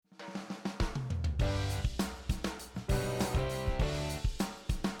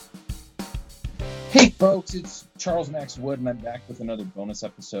Hey folks, it's Charles Max Wood, and I'm back with another bonus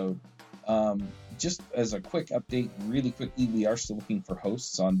episode. Just as a quick update, really quickly, we are still looking for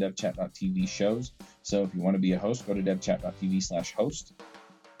hosts on devchat.tv shows. So if you want to be a host, go to devchat.tv/host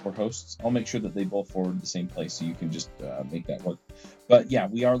or hosts. I'll make sure that they both forward to the same place so you can just make that work. But yeah,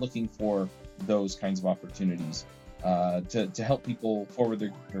 we are looking for those kinds of opportunities to help people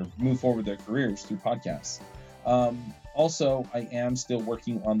move forward their careers through podcasts. Also, I am still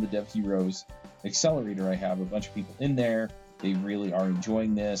working on the Dev Heroes Accelerator. I have a bunch of people in there. They really are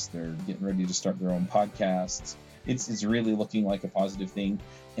enjoying this. They're getting ready to start their own podcasts. It's really looking like a positive thing.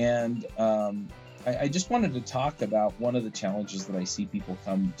 And I just wanted to talk about one of the challenges that I see people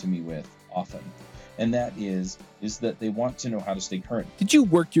come to me with often. And that is that they want to know how to stay current. Did you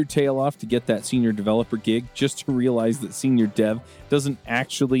work your tail off to get that senior developer gig just to realize that senior dev doesn't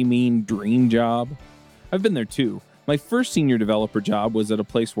actually mean dream job? I've been there too. My first senior developer job was at a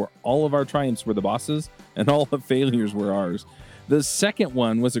place where all of our triumphs were the bosses and all the failures were ours. The second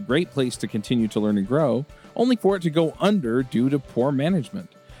one was a great place to continue to learn and grow, only for it to go under due to poor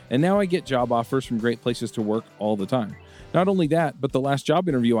management. And now I get job offers from great places to work all the time. Not only that, but the last job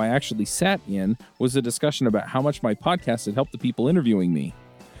interview I actually sat in was a discussion about how much my podcast had helped the people interviewing me.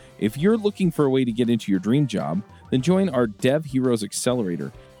 If you're looking for a way to get into your dream job, then join our Dev Heroes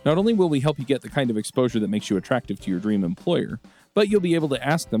Accelerator. Not only will we help you get the kind of exposure that makes you attractive to your dream employer, but you'll be able to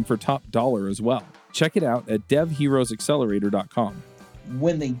ask them for top dollar as well. Check it out at devheroesaccelerator.com.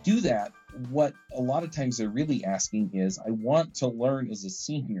 When they do that, what a lot of times they're really asking is, I want to learn as a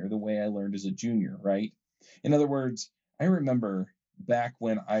senior the way I learned as a junior, right? In other words, I remember back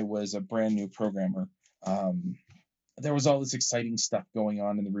when I was a brand new programmer, there was all this exciting stuff going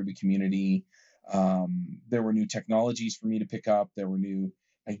on in the Ruby community. There were new technologies for me to pick up. There were new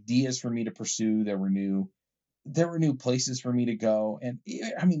ideas for me to pursue. There were new places for me to go. And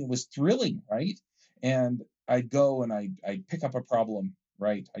I mean, it was thrilling, right? And I'd go and I'd pick up a problem,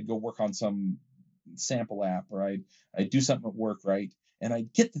 right? I'd go work on some sample app, or I'd do something at work, right? And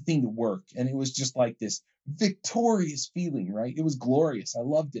I'd get the thing to work. And it was just like this victorious feeling, right? It was glorious. I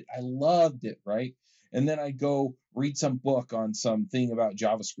loved it, right? And then I'd go read some book on something about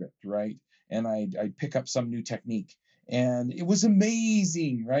JavaScript, right? And I'd pick up some new technique. And it was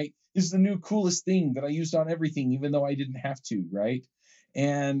amazing, right? This is the new coolest thing that I used on everything, even though I didn't have to, right?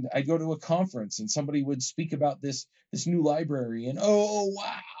 And I'd go to a conference and somebody would speak about this new library, and oh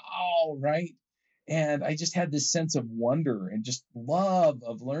wow, right? And I just had this sense of wonder and just love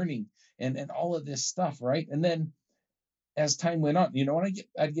of learning and all of this stuff, right? And then as time went on, and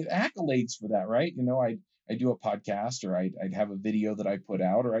I'd get accolades for that, right? I'd do a podcast, or I'd have a video that I put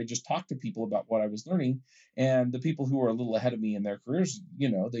out, or I just talk to people about what I was learning. And the people who are a little ahead of me in their careers,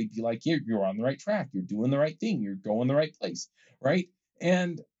 they'd be like, you're on the right track. You're doing the right thing. You're going the right place, right?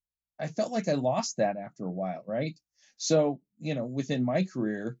 And I felt like I lost that after a while, right? So, within my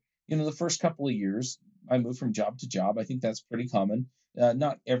career, the first couple of years, I moved from job to job. I think that's pretty common.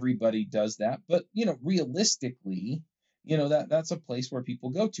 Not everybody does that, but, realistically, that's a place where people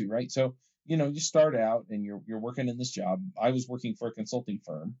go to, right? So, you start out and you're working in this job. I was working for a consulting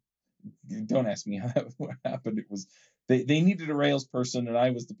firm. Don't ask me how that happened. It was they needed a Rails person, and I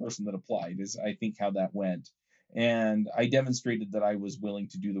was the person that applied, is I think how that went. And I demonstrated that I was willing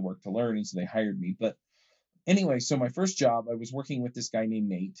to do the work to learn, and so they hired me. But anyway, so my first job, I was working with this guy named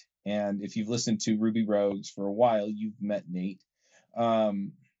Nate. And if you've listened to Ruby Rogues for a while, you've met Nate.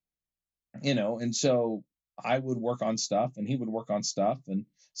 And so I would work on stuff and he would work on stuff, and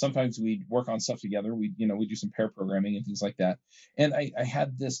sometimes we'd work on stuff together. We'd do some pair programming and things like that. And I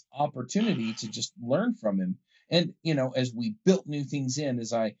had this opportunity to just learn from him. And, as we built new things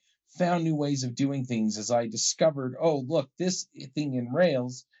as I found new ways of doing things, as I discovered, oh, look, this thing in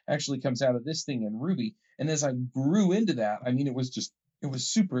Rails actually comes out of this thing in Ruby. And as I grew into that, I mean, it was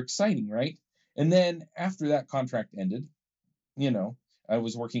super exciting, right? And then after that contract ended, I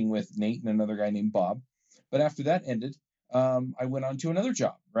was working with Nate and another guy named Bob. But after that ended, I went on to another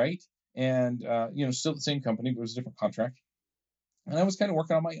job, right? And, still the same company, but it was a different contract. And I was kind of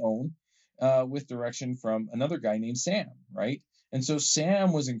working on my own with direction from another guy named Sam, right? And so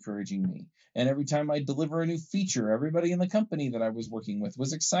Sam was encouraging me. And every time I deliver a new feature, everybody in the company that I was working with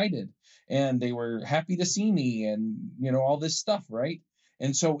was excited. And they were happy to see me and, all this stuff, right?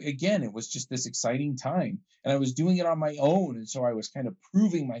 And so, again, it was just this exciting time. And I was doing it on my own. And so I was kind of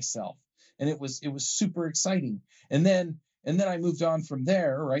proving myself. And it was super exciting. And then I moved on from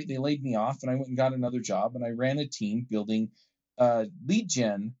there, right? They laid me off, and I went and got another job. And I ran a team building a lead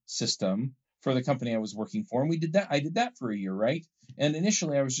gen system for the company I was working for. And I did that for a year, right? And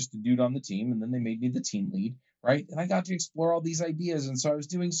initially I was just a dude on the team, and then they made me the team lead, right? And I got to explore all these ideas. And so I was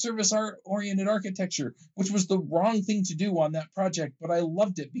doing service oriented architecture, which was the wrong thing to do on that project, but I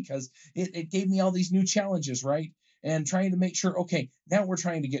loved it because it gave me all these new challenges, right? And trying to make sure, okay, now we're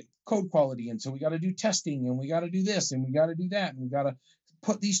trying to get code quality. And so we got to do testing and we got to do this and we got to do that. And we got to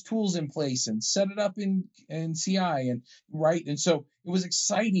put these tools in place and set it up in CI and right. And so it was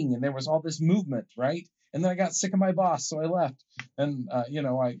exciting and there was all this movement, right? And then I got sick of my boss, so I left. And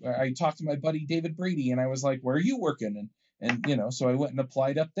I talked to my buddy David Brady, and I was like, "Where are you working?" And so I went and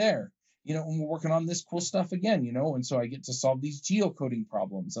applied up there. And we're working on this cool stuff again. And so I get to solve these geocoding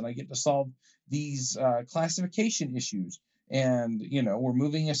problems, and I get to solve these classification issues. And we're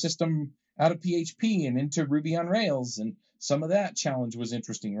moving a system out of PHP and into Ruby on Rails, and some of that challenge was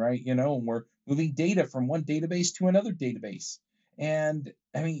interesting, right? And we're moving data from one database to another database, and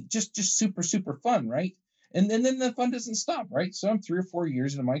I mean, just super super fun, right? And then the fun doesn't stop, right? So I'm 3 or 4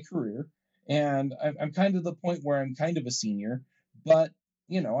 years into my career, and I'm kind of the point where I'm kind of a senior, but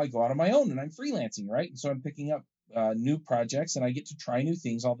I go out on my own and I'm freelancing, right? And so I'm picking up new projects, and I get to try new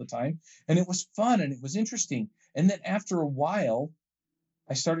things all the time, and it was fun and it was interesting. And then after a while,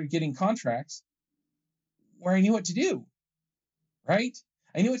 I started getting contracts where I knew what to do, right?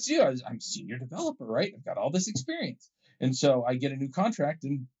 I knew what to do. I'm a senior developer, right? I've got all this experience. And so I get a new contract,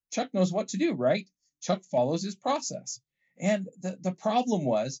 and Chuck knows what to do, right? Chuck follows his process. And the problem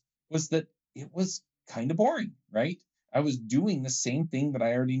was that it was kind of boring, right? I was doing the same thing that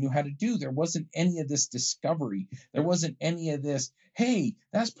I already knew how to do. There wasn't any of this discovery. There wasn't any of this, hey,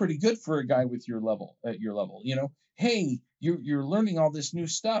 that's pretty good for a guy with your level, at your level, hey, you're learning all this new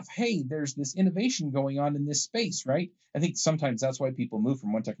stuff. Hey, there's this innovation going on in this space, right? I think sometimes that's why people move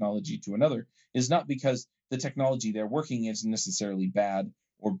from one technology to another, is not because the technology they're working isn't necessarily bad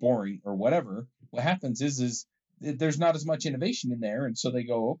or boring or whatever. What happens is there's not as much innovation in there, and so they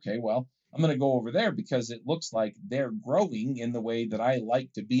go, okay, well, I'm going to go over there because it looks like they're growing in the way that I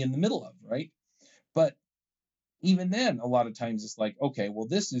like to be in the middle of, right? But even then, a lot of times it's like, okay, well,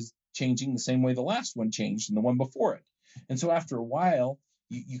 this is changing the same way the last one changed and the one before it. And so after a while,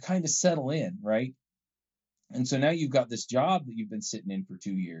 you kind of settle in, right? And so now you've got this job that you've been sitting in for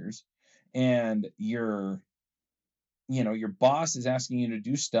 2 years, and your boss is asking you to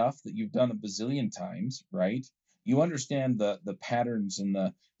do stuff that you've done a bazillion times, right? You understand the patterns and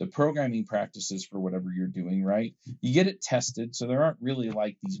the programming practices for whatever you're doing, right? You get it tested, so there aren't really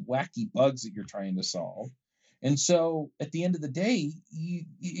like these wacky bugs that you're trying to solve. And so at the end of the day,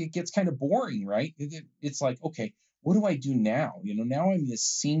 it gets kind of boring, right? It's like, okay, what do I do now? Now I'm this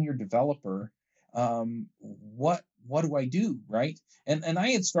senior developer. What do I do, right? And I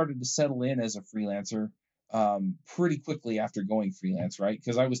had started to settle in as a freelancer pretty quickly after going freelance, right?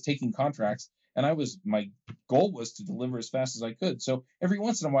 Because I was taking contracts, and my goal was to deliver as fast as I could. So every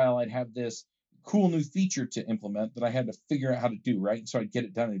once in a while, I'd have this cool new feature to implement that I had to figure out how to do, right? And so I'd get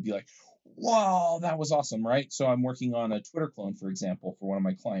it done and it'd be like, wow, that was awesome, right? So I'm working on a Twitter clone, for example, for one of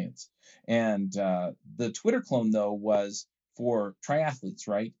my clients. And the Twitter clone, though, was for triathletes,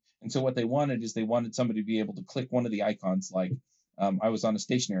 right? And so what they wanted is they wanted somebody to be able to click one of the icons, like I was on a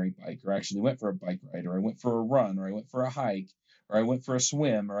stationary bike, or actually went for a bike ride, or I went for a run, or I went for a hike, or I went for a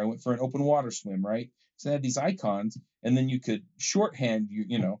swim, or I went for an open water swim, right? So they had these icons, and then you could shorthand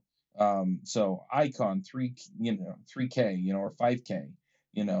so icon 3K, or 5K,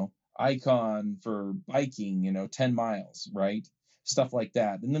 icon for biking, 10 miles, right? Stuff like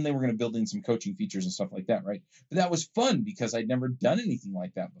that. And then they were going to build in some coaching features and stuff like that, right? But that was fun because I'd never done anything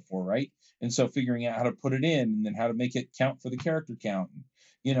like that before, right? And so figuring out how to put it in and then how to make it count for the character count,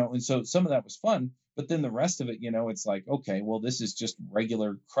 and so some of that was fun. But then the rest of it, it's like, okay, well, this is just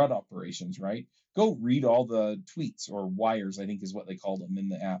regular CRUD operations, right? Go read all the tweets, or wires, I think is what they called them in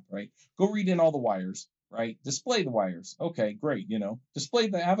the app, right? Go read in all the wires, right? Display the wires. Okay, great. Display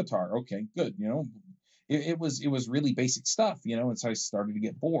the avatar. Okay, good. It was really basic stuff, and so I started to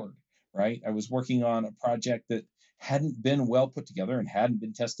get bored, right? I was working on a project that hadn't been well put together and hadn't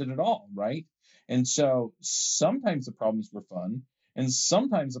been tested at all, right? And so sometimes the problems were fun, and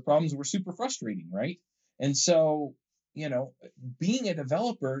sometimes the problems were super frustrating, right? And so, being a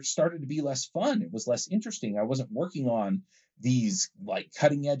developer started to be less fun. It was less interesting. I wasn't working on these like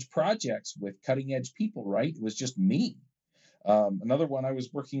cutting edge projects with cutting edge people, right? It was just me. Another one, I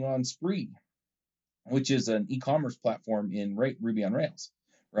was working on Spree, which is an e-commerce platform in Ruby on Rails,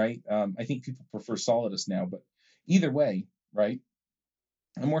 right? I think people prefer Solidus now, but either way, right?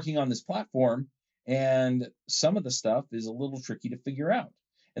 I'm working on this platform, and some of the stuff is a little tricky to figure out.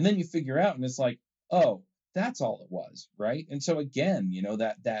 And then you figure out, and it's like, oh, that's all it was, right? And so again,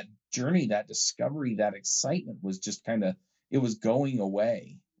 that journey, that discovery, that excitement was just kind of, it was going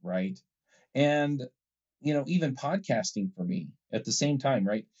away, right? And even podcasting for me at the same time,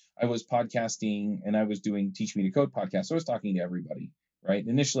 right? I was podcasting and I was doing Teach Me to Code podcast. So I was talking to everybody, right?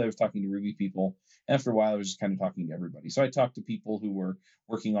 Initially, I was talking to Ruby people. After a while, I was just kind of talking to everybody. So I talked to people who were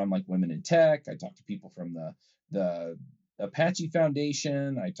working on like women in tech. I talked to people from the Apache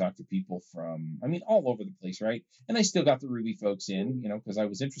Foundation. I talked to people from, all over the place, right? And I still got the Ruby folks in, because I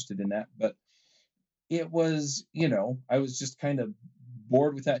was interested in that. But it was, I was just kind of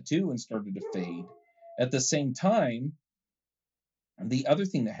bored with that too and started to fade. At the same time, the other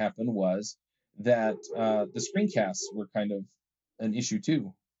thing that happened was that the screencasts were kind of an issue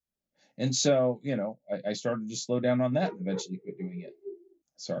too. And so, I started to slow down on that and eventually quit doing it.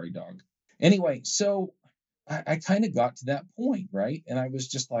 Sorry, dog. Anyway, so I kind of got to that point, right? And I was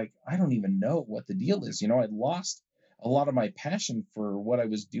just like, I don't even know what the deal is. I'd lost a lot of my passion for what I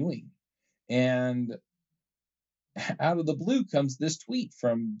was doing. And out of the blue comes this tweet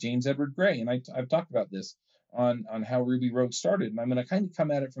from James Edward Gray. And I've talked about this on how Ruby Rogue started. And I'm going to kind of come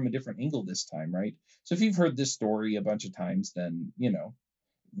at it from a different angle this time, right? So if you've heard this story a bunch of times, then,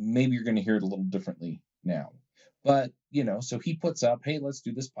 maybe you're going to hear it a little differently now. But, so he puts up, hey, let's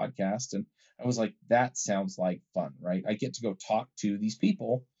do this podcast. And I was like, that sounds like fun, right? I get to go talk to these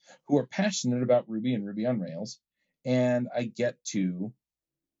people who are passionate about Ruby and Ruby on Rails. And I get to,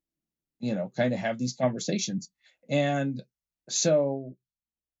 kind of have these conversations. And so,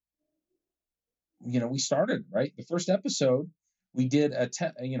 we started, right? The first episode we did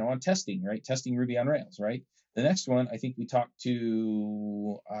on testing, right? Testing Ruby on Rails, right? The next one, I think we talked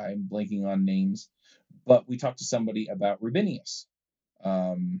to, I'm blanking on names, but we talked to somebody about Rubinius.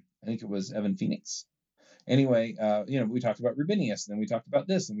 I think it was Evan Phoenix. Anyway, we talked about Rubinius, and then we talked about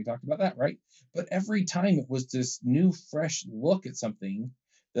this, and we talked about that, right? But every time it was this new, fresh look at something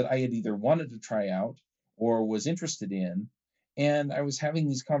that I had either wanted to try out or was interested in. And I was having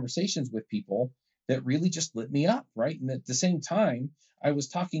these conversations with people that really just lit me up, right? And at the same time, I was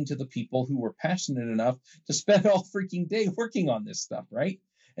talking to the people who were passionate enough to spend all freaking day working on this stuff, right?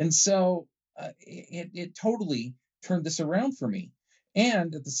 And so it totally turned this around for me.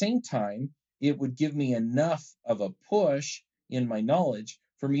 And at the same time, it would give me enough of a push in my knowledge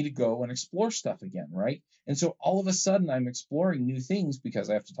for me to go and explore stuff again, right? And so all of a sudden I'm exploring new things because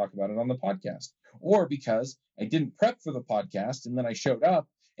I have to talk about it on the podcast, or because I didn't prep for the podcast and then I showed up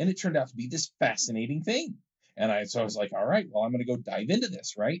and it turned out to be this fascinating thing. So I was like, all right, well, I'm going to go dive into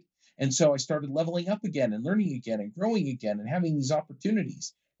this, right? And so I started leveling up again and learning again and growing again and having these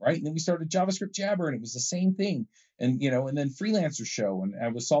opportunities, right? And then we started JavaScript Jabber, and it was the same thing. And, and then Freelancer Show, and I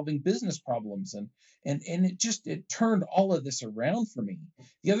was solving business problems, and it turned all of this around for me.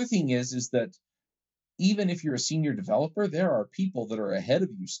 The other thing is that even if you're a senior developer, there are people that are ahead of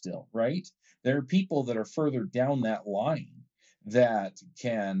you still, right? There are people that are further down that line that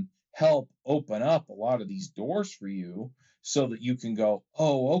can help open up a lot of these doors for you so that you can go,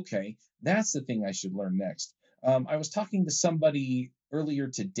 oh, okay, that's the thing I should learn next. I was talking to somebody earlier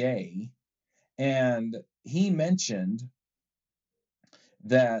today, and he mentioned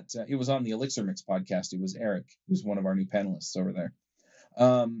that it was on the Elixir Mix podcast. It was Eric, who's one of our new panelists over there.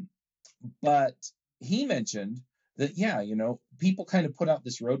 But he mentioned that, people kind of put out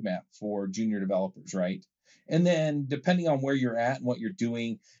this roadmap for junior developers, right? And then depending on where you're at and what you're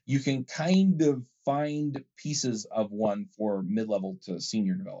doing, you can kind of find pieces of one for mid-level to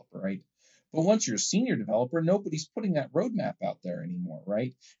senior developer, right? But once you're a senior developer, nobody's putting that roadmap out there anymore,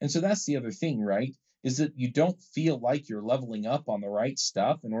 right? And so that's the other thing, right? Is that you don't feel like you're leveling up on the right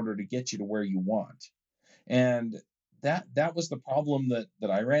stuff in order to get you to where you want. And that was the problem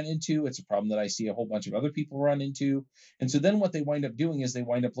that I ran into. It's a problem that I see a whole bunch of other people run into. And so then what they wind up doing is they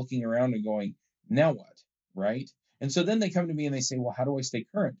wind up looking around and going, now what, right? And so then they come to me and they say, well, how do I stay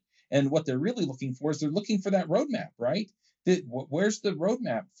current? And what they're really looking for is they're looking for that roadmap, right? Where's the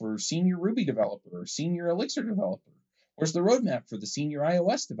roadmap for senior Ruby developer or senior Elixir developer? Where's the roadmap for the senior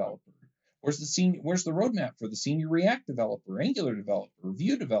iOS developer? Where's the roadmap for the senior React developer, Angular developer,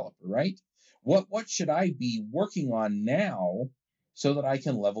 Vue developer, right? What should I be working on now so that I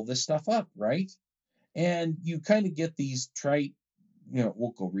can level this stuff up, right? And you kind of get these trite,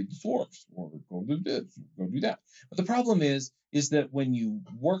 we'll go read the source or go do this, go do that. But the problem is that when you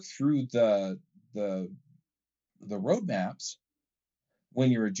work through the roadmaps,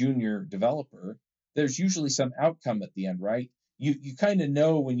 when you're a junior developer, there's usually some outcome at the end, right? You kind of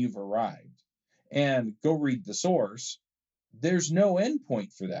know when you've arrived. And go read the source. There's no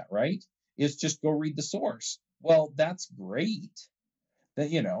endpoint for that, right? It's just go read the source. Well, that's great.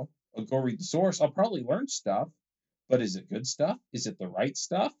 That, I'll go read the source. I'll probably learn stuff, but is it good stuff? Is it the right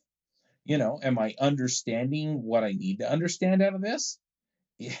stuff? Am I understanding what I need to understand out of this?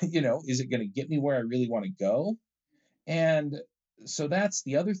 Is it going to get me where I really want to go? And so that's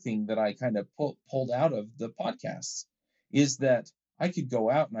the other thing that I kind of pulled out of the podcasts is that I could go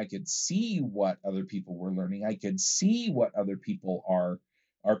out and I could see what other people were learning. I could see what other people are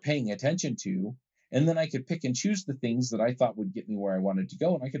paying attention to. And then I could pick and choose the things that I thought would get me where I wanted to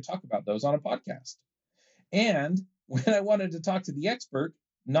go. And I could talk about those on a podcast. And when I wanted to talk to the expert,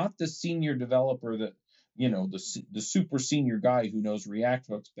 not the senior developer that, the super senior guy who knows React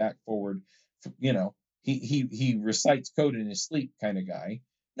hooks back forward, you know, he recites code in his sleep kind of guy.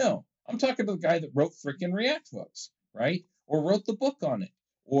 No, I'm talking about the guy that wrote frickin' React hooks, right? Or wrote the book on it,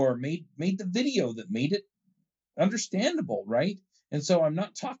 or made the video that made it understandable, right? And so I'm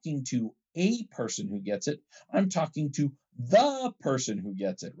not talking to a person who gets it. I'm talking to the person who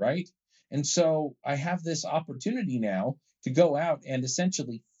gets it, right? And so I have this opportunity now to go out and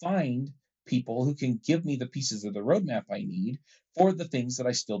essentially find people who can give me the pieces of the roadmap I need for the things that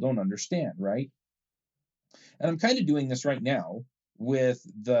I still don't understand, right? And I'm kind of doing this right now with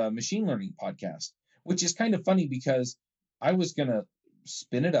the machine learning podcast, which is kind of funny because I was going to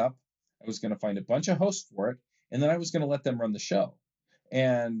spin it up. I was going to find a bunch of hosts for it, and then I was going to let them run the show.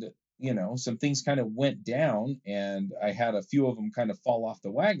 And, some things kind of went down, and I had a few of them kind of fall off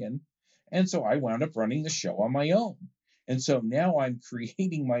the wagon. And so I wound up running the show on my own. And so now I'm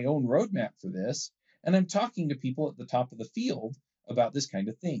creating my own roadmap for this, and I'm talking to people at the top of the field about this kind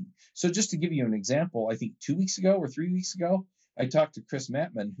of thing. So just to give you an example, I think 2 weeks ago or 3 weeks ago, I talked to Chris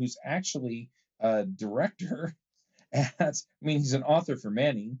Mattman, who's actually a director he's an author for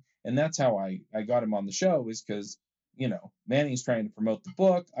Manning, and that's how I got him on the show, is because, Manning's trying to promote the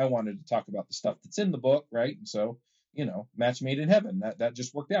book. I wanted to talk about the stuff that's in the book, right? And so, match made in heaven. That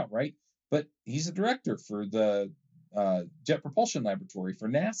just worked out, right? But he's a director for the Jet Propulsion Laboratory for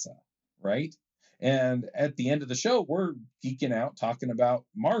NASA, right? And at the end of the show, we're geeking out talking about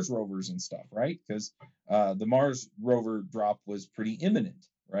Mars rovers and stuff, right? Because the Mars rover drop was pretty imminent,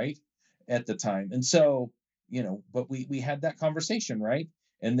 right, at the time. And so, but we had that conversation, right?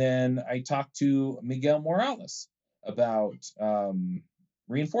 And then I talked to Miguel Morales about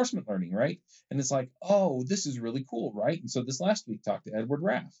reinforcement learning, right? And it's like, oh, this is really cool, right? And so this last week talked to Edward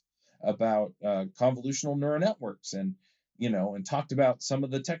Raff about convolutional neural networks, and talked about some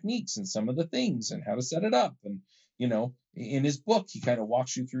of the techniques and some of the things and how to set it up. And, in his book, he kind of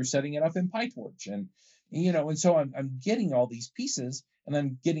walks you through setting it up in PyTorch. And so I'm getting all these pieces, and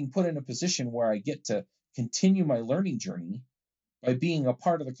I'm getting put in a position where I get to continue my learning journey by being a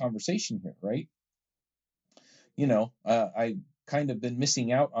part of the conversation here, right? I kind of been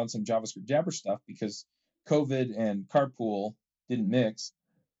missing out on some JavaScript Jabber stuff because COVID and carpool didn't mix.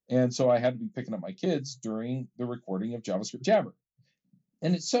 And so I had to be picking up my kids during the recording of JavaScript Jabber.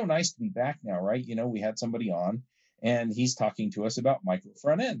 And it's so nice to be back now, right? We had somebody on, and he's talking to us about micro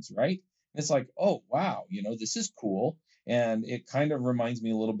front ends, right? And it's like, oh, wow, this is cool. And it kind of reminds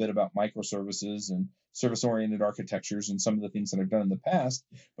me a little bit about microservices and service-oriented architectures and some of the things that I've done in the past.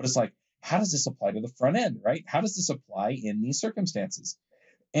 But it's like, how does this apply to the front end, right? How does this apply in these circumstances?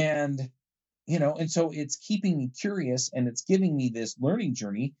 And and so it's keeping me curious, and it's giving me this learning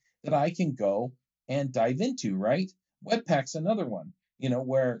journey that I can go and dive into, right? Webpack's another one,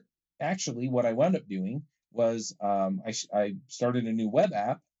 where actually what I wound up doing was I started a new web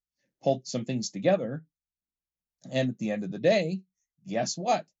app, pulled some things together, and at the end of the day, guess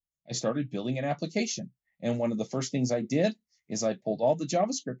what? I started building an application. And one of the first things I did is I pulled all the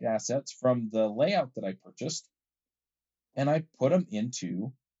JavaScript assets from the layout that I purchased, and I put them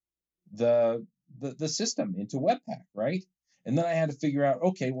into the system, into Webpack, right? And then I had to figure out,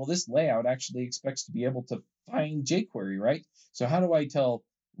 okay, well, this layout actually expects to be able to find jQuery, right? So how do I tell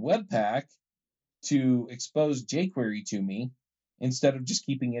Webpack to expose jQuery to me instead of just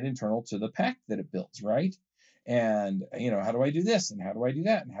keeping it internal to the pack that it builds, right? And, how do I do this? And how do I do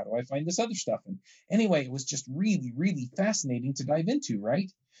that? And how do I find this other stuff? And anyway, it was just really, really fascinating to dive into, right?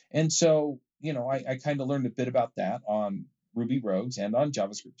 And so, I kind of learned a bit about that on Ruby Rogues and on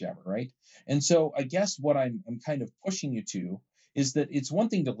JavaScript Jabber, right? And so I guess what I'm kind of pushing you to is that it's one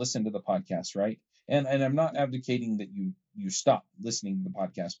thing to listen to the podcast, right? And I'm not advocating that you stop listening to the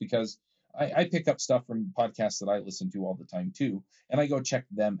podcast, because I pick up stuff from podcasts that I listen to all the time too, and I go check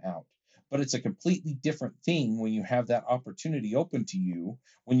them out. But it's a completely different thing when you have that opportunity open to you,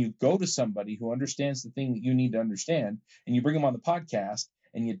 when you go to somebody who understands the thing that you need to understand, and you bring them on the podcast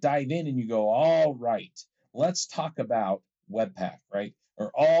and you dive in and you go, all right, let's talk about Webpack, right?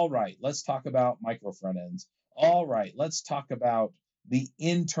 Or all right, let's talk about micro front ends. All right, let's talk about the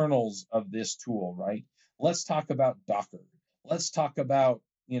internals of this tool, right? Let's talk about Docker. Let's talk about,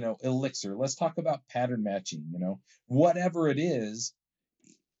 Elixir. Let's talk about pattern matching, whatever it is.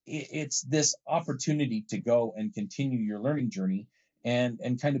 it's this opportunity to go and continue your learning journey and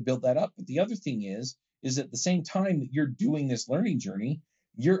kind of build that up. But the other thing is at the same time that you're doing this learning journey,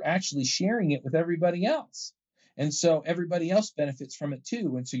 you're actually sharing it with everybody else. And so everybody else benefits from it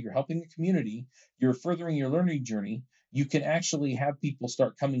too. And so you're helping the community, you're furthering your learning journey. You can actually have people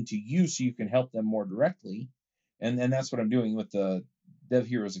start coming to you so you can help them more directly. And that's what I'm doing with the Dev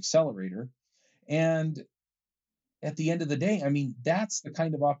Heroes Accelerator. And at the end of the day, I mean, that's the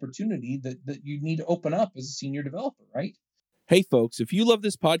kind of opportunity that you need to open up as a senior developer, right? Hey, folks, if you love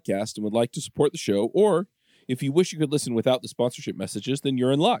this podcast and would like to support the show, or if you wish you could listen without the sponsorship messages, then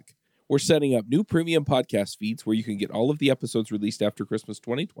you're in luck. We're setting up new premium podcast feeds where you can get all of the episodes released after Christmas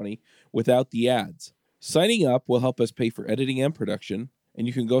 2020 without the ads. Signing up will help us pay for editing and production, and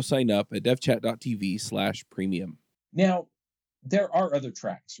you can go sign up at devchat.tv/premium. Now, there are other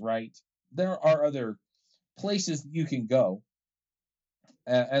tracks, right? There are other places that you can go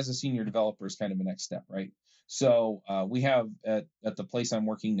as a senior developer is kind of a next step, right? So we have at the place I'm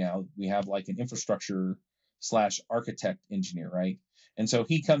working now, we have like an infrastructure / architect engineer, right? And so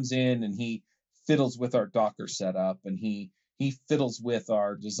he comes in and he fiddles with our Docker setup, and he fiddles with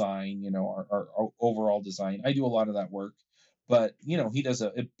our design, our overall design. I do a lot of that work, but he does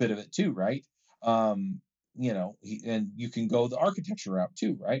a bit of it too, right? And you can go the architecture route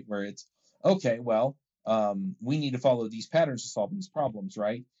too, right? Where it's okay, well, we need to follow these patterns to solve these problems,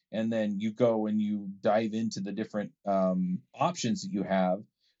 right? And then you go and you dive into the different options that you have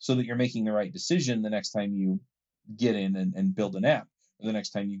so that you're making the right decision the next time you get in and build an app, or the next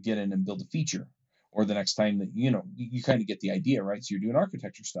time you get in and build a feature, or the next time that, you kind of get the idea, right? So you're doing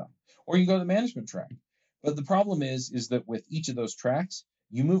architecture stuff, or you go to the management track. But the problem is that with each of those tracks,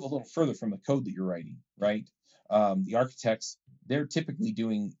 you move a little further from the code that you're writing, right? The architects, they're typically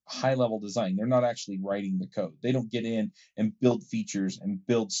doing high level design. They're not actually writing the code. They don't get in and build features and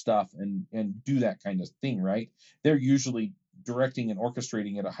build stuff and do that kind of thing, right? They're usually directing and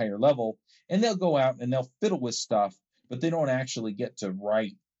orchestrating at a higher level, and they'll go out and they'll fiddle with stuff, but they don't actually get to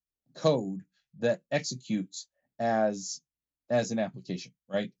write code that executes as an application,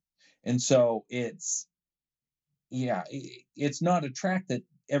 right? And so it's not a track that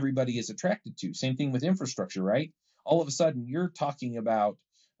everybody is attracted to. Same thing with infrastructure, right? All of a sudden you're talking about,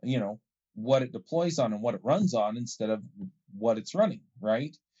 what it deploys on and what it runs on instead of what it's running,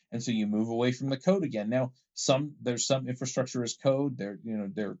 right? And so you move away from the code again. Now, there's some infrastructure as code. There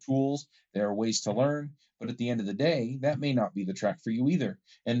are tools, there are ways to learn, but at the end of the day, that may not be the track for you either.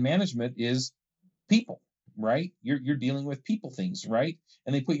 And management is people, right? You're dealing with people things, right?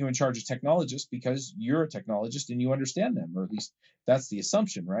 And they put you in charge of technologists because you're a technologist and you understand them, or at least that's the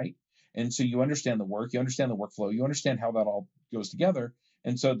assumption, right? And so you understand the work, you understand the workflow, you understand how that all goes together.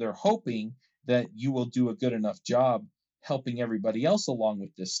 And so they're hoping that you will do a good enough job helping everybody else along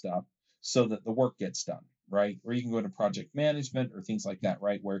with this stuff so that the work gets done, right? Or you can go into project management or things like that,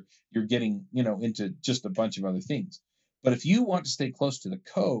 right? Where you're getting, into just a bunch of other things. But if you want to stay close to the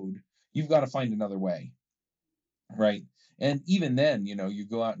code, you've got to find another way, right? And even then, you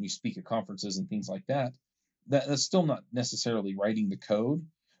go out and you speak at conferences and things like that. That's still not necessarily writing the code,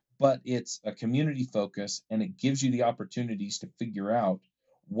 but it's a community focus, and it gives you the opportunities to figure out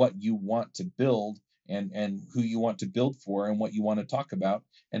what you want to build and who you want to build for and what you want to talk about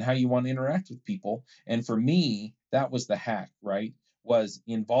and how you want to interact with people. And for me, that was the hack, right? Was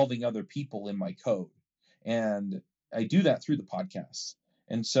involving other people in my code. And I do that through the podcasts.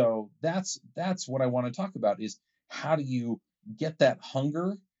 And so that's what I want to talk about is how do you get that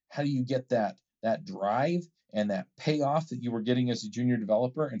hunger? How do you get that drive and that payoff that you were getting as a junior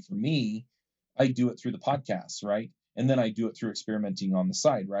developer? And for me, I do it through the podcasts, right? And then I do it through experimenting on the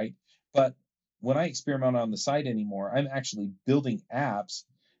side, right? But when I experiment on the side anymore, I'm actually building apps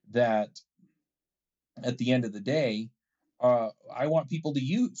that at the end of the day, I want people to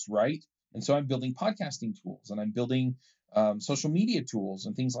use, right? And so I'm building podcasting tools, and I'm building social media tools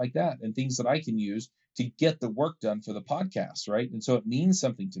and things like that, and things that I can use to get the work done for the podcast, right? And so it means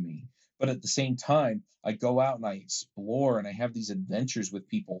something to me. But at the same time, I go out and I explore and I have these adventures with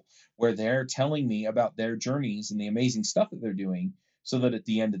people where they're telling me about their journeys and the amazing stuff that they're doing, so that at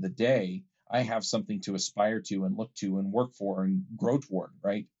the end of the day, I have something to aspire to and look to and work for and grow toward,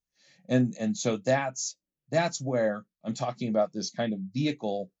 right? And so that's where I'm talking about this kind of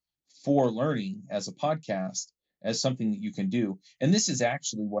vehicle for learning as a podcast, as something that you can do. And this is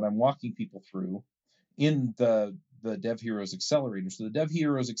actually what I'm walking people through in the Dev Heroes Accelerator. So the Dev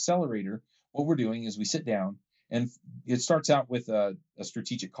Heroes Accelerator, what we're doing is we sit down, and it starts out with a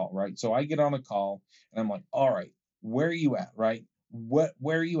strategic call, right? So I get on a call and I'm like, all right, where are you at, right?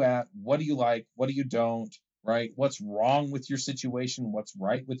 Where are you at? What do you like? What do you don't? right? What's wrong with your situation? What's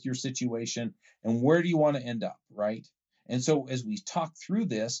right with your situation? And where do you want to end up, right? And so as we talk through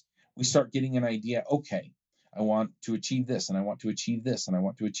this, we start getting an idea, okay, I want to achieve this and I want to achieve this and I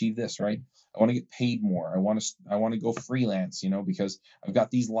want to achieve this, right? I want to get paid more. I want to go freelance, because I've got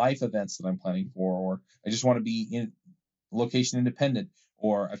these life events that I'm planning for, or I just want to be in location independent,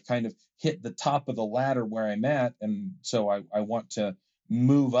 or I've kind of hit the top of the ladder where I'm at. And so I want to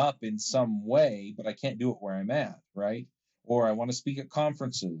move up in some way, but I can't do it where I'm at, right? Or I want to speak at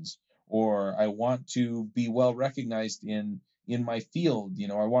conferences, or I want to be well recognized in my field.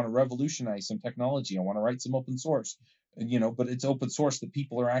 I want to revolutionize some technology. I want to write some open source, but it's open source that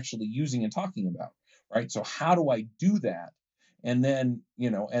people are actually using and talking about, right? So how do I do that? And then,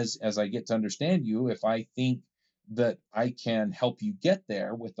 as I get to understand you, if I think that I can help you get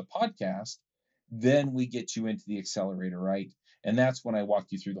there with the podcast, then we get you into the accelerator, right? And that's when I walk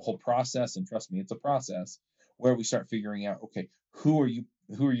you through the whole process. And trust me, it's a process where we start figuring out, okay, who are you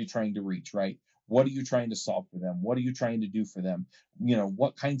trying to reach, right? What are you trying to solve for them? What are you trying to do for them?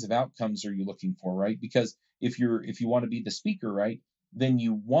 What kinds of outcomes are you looking for, right? Because if you want to be the speaker, right, then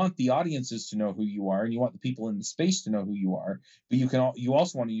you want the audiences to know who you are, and you want the people in the space to know who you are. But you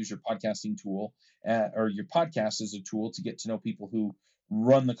also want to use your podcasting tool, or your podcast as a tool to get to know people who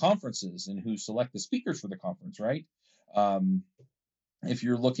run the conferences and who select the speakers for the conference, right? Um, if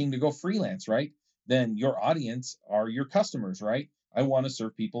you're looking to go freelance, right, then your audience are your customers, right? I want to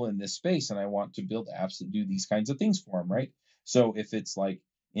serve people in this space and I want to build apps that do these kinds of things for them, right? So if it's like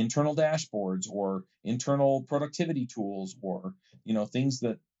internal dashboards or internal productivity tools, or things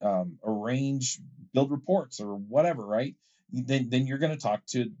that build reports or whatever, right? Then you're going to talk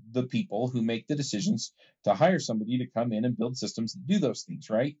to the people who make the decisions to hire somebody to come in and build systems that do those things,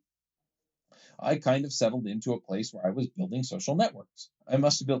 right? I kind of settled into a place where I was building social networks. I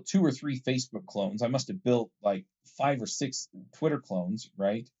must have built 2 or 3 Facebook clones. I must have built like 5 or 6 Twitter clones,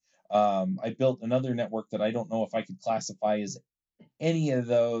 right? I built another network that I don't know if I could classify as any of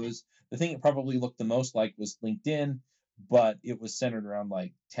those. The thing it probably looked the most like was LinkedIn, but it was centered around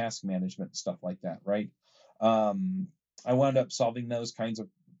like task management and stuff like that, right? I wound up solving those kinds of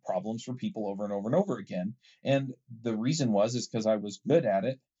problems for people over and over and over again. And the reason is because I was good at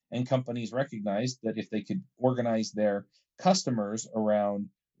it, and companies recognized that if they could organize their customers around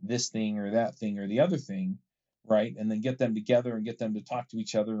this thing or that thing or the other thing, right, and then get them together and get them to talk to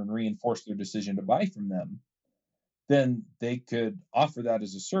each other and reinforce their decision to buy from them, then they could offer that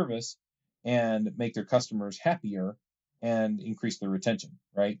as a service and make their customers happier and increase their retention,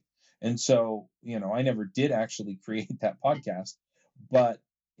 right? And so, I never did actually create that podcast, but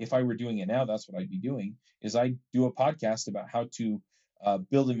if I were doing it now, that's what I'd be doing. Is I do a podcast about how to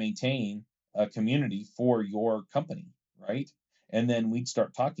build and maintain a community for your company, right? And then we'd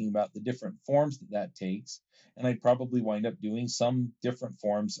start talking about the different forms that takes, and I'd probably wind up doing some different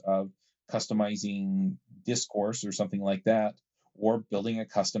forms of customizing discourse or something like that, or building a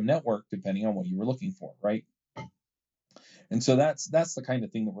custom network depending on what you were looking for, right? And so that's the kind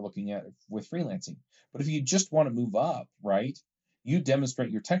of thing that we're looking at with freelancing. But if you just want to move up, right, you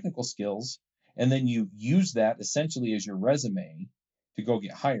demonstrate your technical skills and then you use that essentially as your resume to go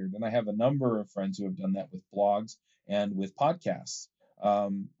get hired. And I have a number of friends who have done that with blogs and with podcasts. I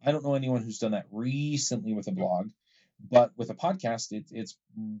don't know anyone who's done that recently with a blog, but with a podcast, it's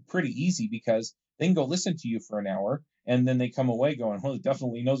pretty easy because they can go listen to you for an hour and then they come away going, well, he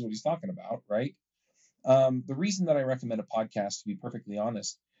definitely knows what he's talking about, right? The reason that I recommend a podcast, to be perfectly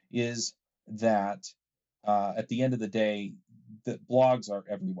honest, is that at the end of the day, the blogs are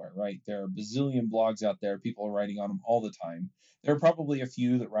everywhere, right? There are a bazillion blogs out there. People are writing on them all the time. There are probably a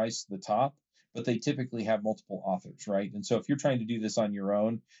few that rise to the top, but they typically have multiple authors, right? And so if you're trying to do this on your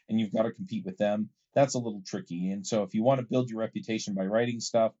own and you've got to compete with them, that's a little tricky. And so if you want to build your reputation by writing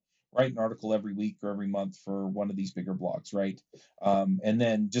stuff, write an article every week or every month for one of these bigger blogs, right? And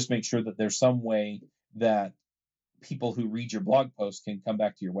then just make sure that there's some way that people who read your blog post can come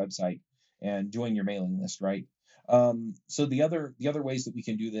back to your website and join your mailing list, right? So the other ways that we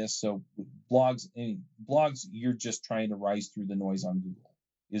can do this, so blogs, you're just trying to rise through the noise on Google,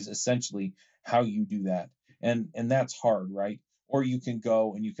 is essentially how you do that, and that's hard, right? Or you can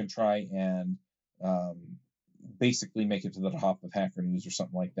go and you can try and basically make it to the top of Hacker News or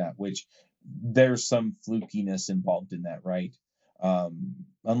something like that, which there's some flukiness involved in that, right?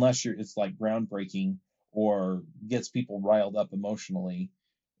 Unless it's like groundbreaking or gets people riled up emotionally,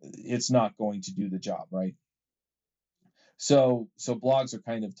 it's not going to do the job, right? So blogs are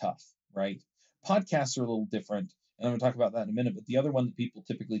kind of tough, right? Podcasts are a little different, and I'm going to talk about that in a minute. But the other one that people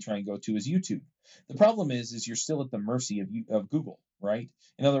typically try and go to is YouTube. The problem is you're still at the mercy of Google, right?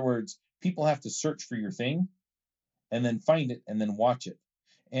 In other words, people have to search for your thing and then find it and then watch it.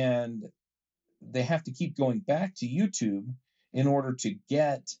 And they have to keep going back to YouTube in order to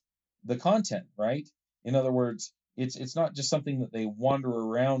get the content, right? In other words, it's not just something that they wander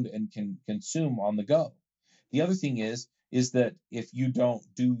around and can consume on the go. The other thing is that if you don't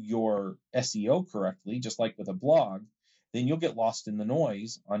do your SEO correctly, just like with a blog, then you'll get lost in the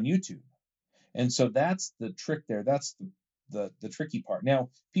noise on YouTube. And so that's the trick there. That's the tricky part. Now,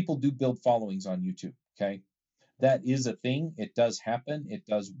 people do build followings on YouTube, okay? That is a thing. It does happen. It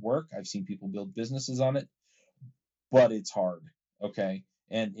does work. I've seen people build businesses on it, but it's hard, okay?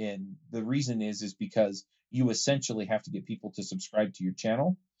 And the reason is because you essentially have to get people to subscribe to your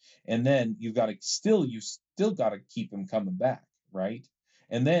channel, and then you still got to keep them coming back, right?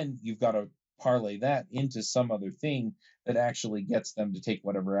 And then you've got to parlay that into some other thing that actually gets them to take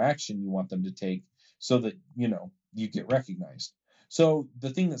whatever action you want them to take, so that you get recognized. So the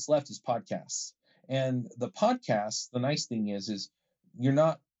thing that's left is podcasts. And the podcasts, the nice thing is you're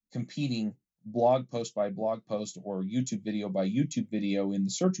not competing blog post by blog post or YouTube video by YouTube video in the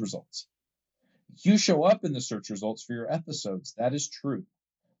search results. You show up in the search results for your episodes. That is true.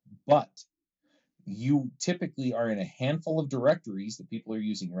 But you typically are in a handful of directories that people are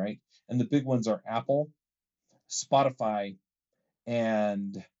using, right? And the big ones are Apple, Spotify,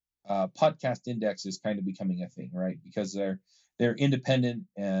 and Podcast Index is kind of becoming a thing, right? Because they're independent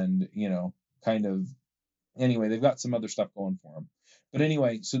and kind of, anyway, they've got some other stuff going for them. But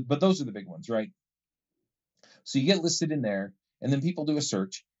anyway, but those are the big ones, right? So you get listed in there, and then people do a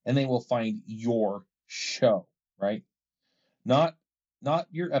search, and they will find your show, right? Not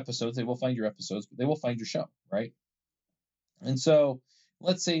your episodes. They will find your episodes, but they will find your show, right? And so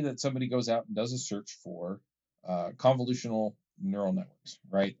let's say that somebody goes out and does a search for convolutional neural networks,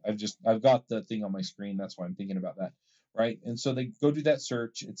 right? I've got the thing on my screen. That's why I'm thinking about that, right? And so they go do that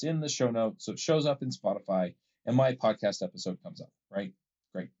search. It's in the show notes. So it shows up in Spotify, and my podcast episode comes up, right?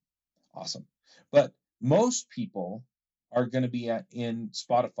 Great. Awesome. But most people are going to be in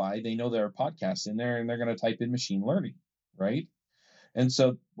Spotify. They know there are podcasts in there, and they're going to type in machine learning, right? And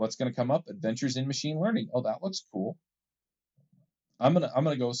so what's going to come up? Adventures in Machine Learning. Oh, that looks cool. I'm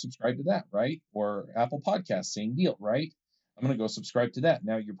gonna go subscribe to that, right? Or Apple Podcasts, same deal, right? I'm gonna go subscribe to that.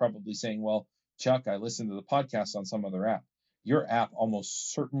 Now you're probably saying, well, Chuck, I listened to the podcast on some other app. Your app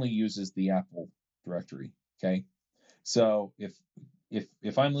almost certainly uses the Apple directory. Okay. So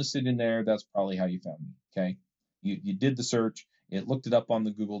if I'm listed in there, that's probably how you found me. Okay. You did the search, it looked it up on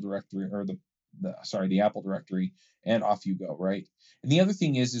the Google directory or the Apple directory, and off you go, right? And the other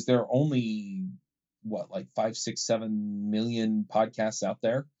thing is there are only like 5, 6, 7 million podcasts out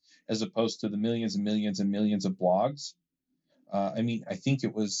there, as opposed to the millions and millions and millions of blogs. I mean, I think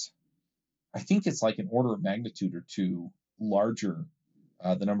it's like an order of magnitude or two larger,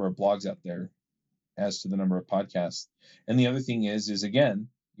 the number of blogs out there as to the number of podcasts. And the other thing is again,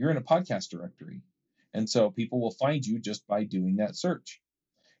 you're in a podcast directory. And so people will find you just by doing that search.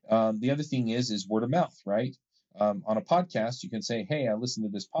 The other thing is word of mouth, right? On a podcast, you can say, hey, I listened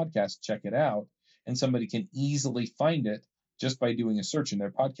to this podcast, check it out. And somebody can easily find it just by doing a search in their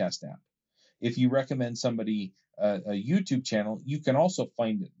podcast app. If you recommend somebody a YouTube channel, you can also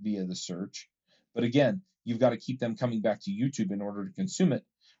find it via the search. But again, you've got to keep them coming back to YouTube in order to consume it.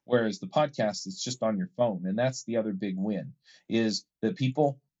 Whereas the podcast is just on your phone. And that's the other big win, is that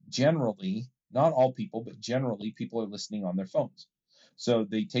people generally, not all people, but generally people are listening on their phones. So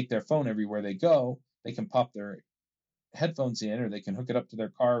they take their phone everywhere they go. They can pop their headphones in, or they can hook it up to their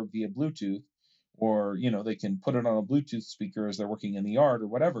car via Bluetooth, or they can put it on a Bluetooth speaker as they're working in the yard or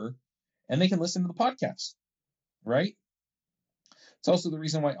whatever, and they can listen to the podcast, right? It's also the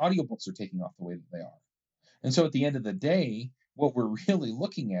reason why audiobooks are taking off the way that they are. And so at the end of the day, what we're really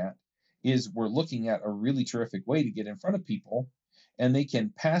looking at is we're looking at a really terrific way to get in front of people, and they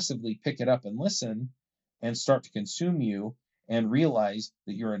can passively pick it up and listen and start to consume you and realize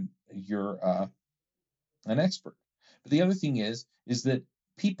that you're an expert. But the other thing is that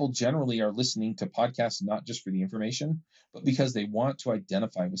people generally are listening to podcasts not just for the information, but because they want to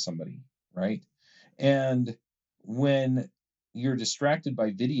identify with somebody, right? And when you're distracted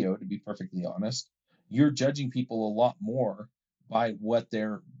by video, to be perfectly honest, you're judging people a lot more by what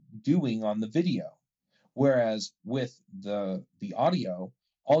they're doing on the video. Whereas with the audio,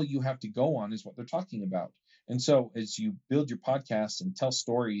 all you have to go on is what they're talking about. And so as you build your podcast and tell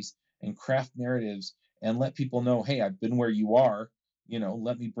stories and craft narratives and let people know, hey, I've been where you are,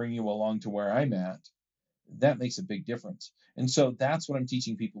 let me bring you along to where I'm at, that makes a big difference. And so that's what I'm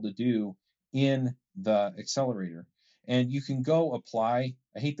teaching people to do in the accelerator. And you can go apply,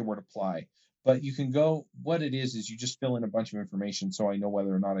 I hate the word apply, But you can go, what it is you just fill in a bunch of information so I know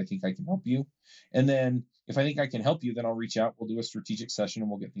whether or not I think I can help you. And then if I think I can help you, then I'll reach out, we'll do a strategic session,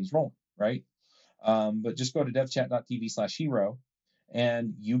 and we'll get things rolling, right? But just go to devchat.tv/hero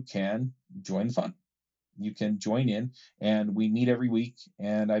and you can join the fun. You can join in, and we meet every week,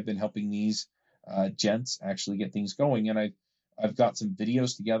 and I've been helping these gents actually get things going. And I've got some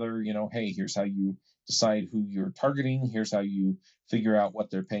videos together, hey, here's how you decide who you're targeting. Here's how you figure out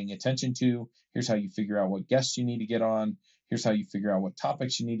what they're paying attention to. Here's how you figure out what guests you need to get on. Here's how you figure out what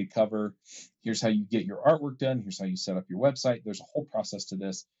topics you need to cover. Here's how you get your artwork done. Here's how you set up your website. There's a whole process to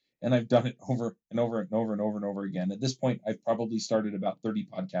this. And I've done it over and over and over and over and over again. At this point, I've probably started about 30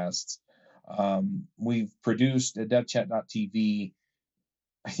 podcasts. We've produced at devchat.tv,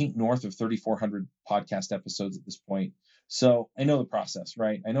 I think north of 3,400 podcast episodes at this point. So I know the process,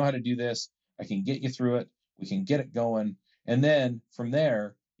 right? I know how to do this. I can get you through it. We can get it going. And then from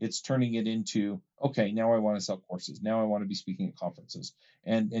there, it's turning it into, okay, now I want to sell courses. Now I want to be speaking at conferences,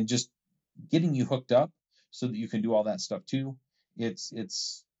 and just getting you hooked up so that you can do all that stuff too. I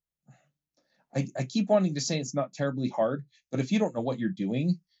keep wanting to say it's not terribly hard, but if you don't know what you're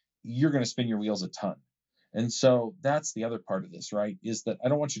doing, you're going to spin your wheels a ton. And so that's the other part of this, right? Is that I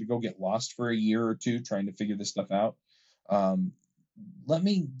don't want you to go get lost for a year or two trying to figure this stuff out. Let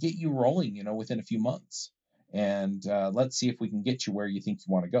me get you rolling, within a few months. And let's see if we can get you where you think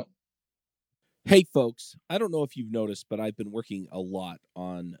you want to go. Hey, folks, I don't know if you've noticed, but I've been working a lot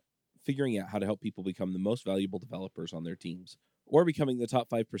on figuring out how to help people become the most valuable developers on their teams, or becoming the top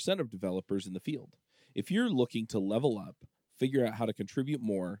 5% of developers in the field. If you're looking to level up, figure out how to contribute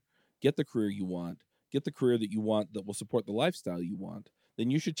more, get the career you want, get the career that you want that will support the lifestyle you want,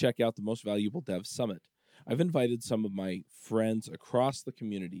 then you should check out the Most Valuable Dev Summit. I've invited some of my friends across the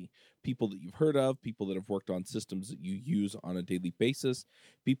community, people that you've heard of, people that have worked on systems that you use on a daily basis,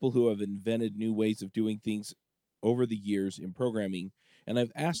 people who have invented new ways of doing things over the years in programming, and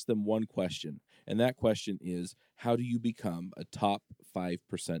I've asked them one question, and that question is, how do you become a top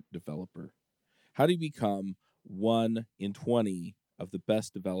 5% developer? How do you become 1 in 20 of the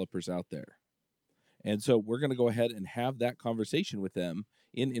best developers out there? And so we're going to go ahead and have that conversation with them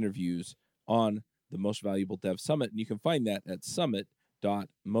in interviews on the Most Valuable Dev Summit. And you can find that at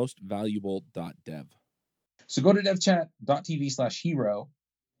summit.mostvaluable.dev. So go to devchat.tv/hero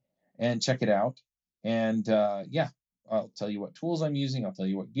and check it out. And I'll tell you what tools I'm using. I'll tell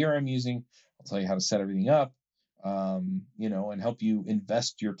you what gear I'm using. I'll tell you how to set everything up, and help you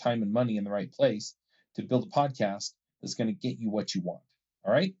invest your time and money in the right place to build a podcast that's going to get you what you want.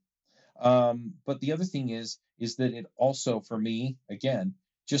 All right. But the other thing is that it also, for me, again,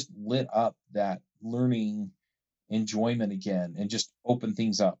 just lit up that learning enjoyment again, and just opened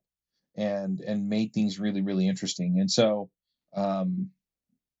things up and made things really, really interesting. And so,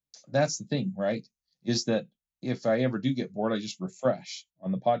 that's the thing, right? Is that if I ever do get bored, I just refresh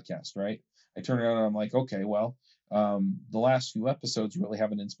on the podcast, right? I turn around and I'm like, okay, well, the last few episodes really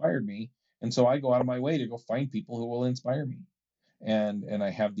haven't inspired me. And so I go out of my way to go find people who will inspire me. And I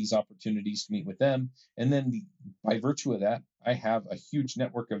have these opportunities to meet with them. And then by virtue of that, I have a huge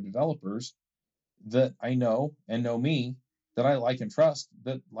network of developers that I know and know me, that I like and trust,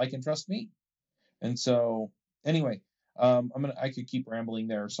 me. And so anyway, I could keep rambling.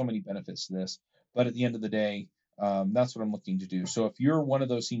 There are so many benefits to this, but at the end of the day, that's what I'm looking to do. So if you're one of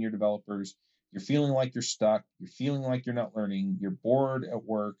those senior developers, you're feeling like you're stuck, you're feeling like you're not learning, you're bored at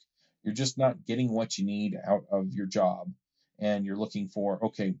work, you're just not getting what you need out of your job, and you're looking for,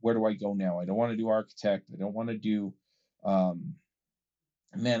 okay, where do I go now? I don't want to do architect. I don't want to do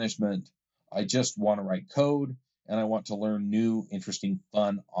management. I just want to write code, and I want to learn new, interesting,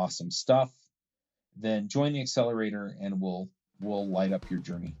 fun, awesome stuff. Then join the accelerator, and we'll light up your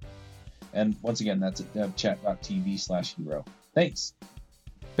journey. And once again, that's at devchat.tv/hero. Thanks.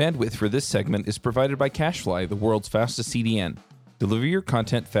 Bandwidth for this segment is provided by CacheFly, the world's fastest CDN. Deliver your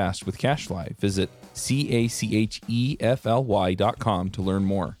content fast with CacheFly. Visit CacheFly.com to learn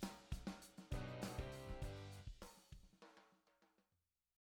more.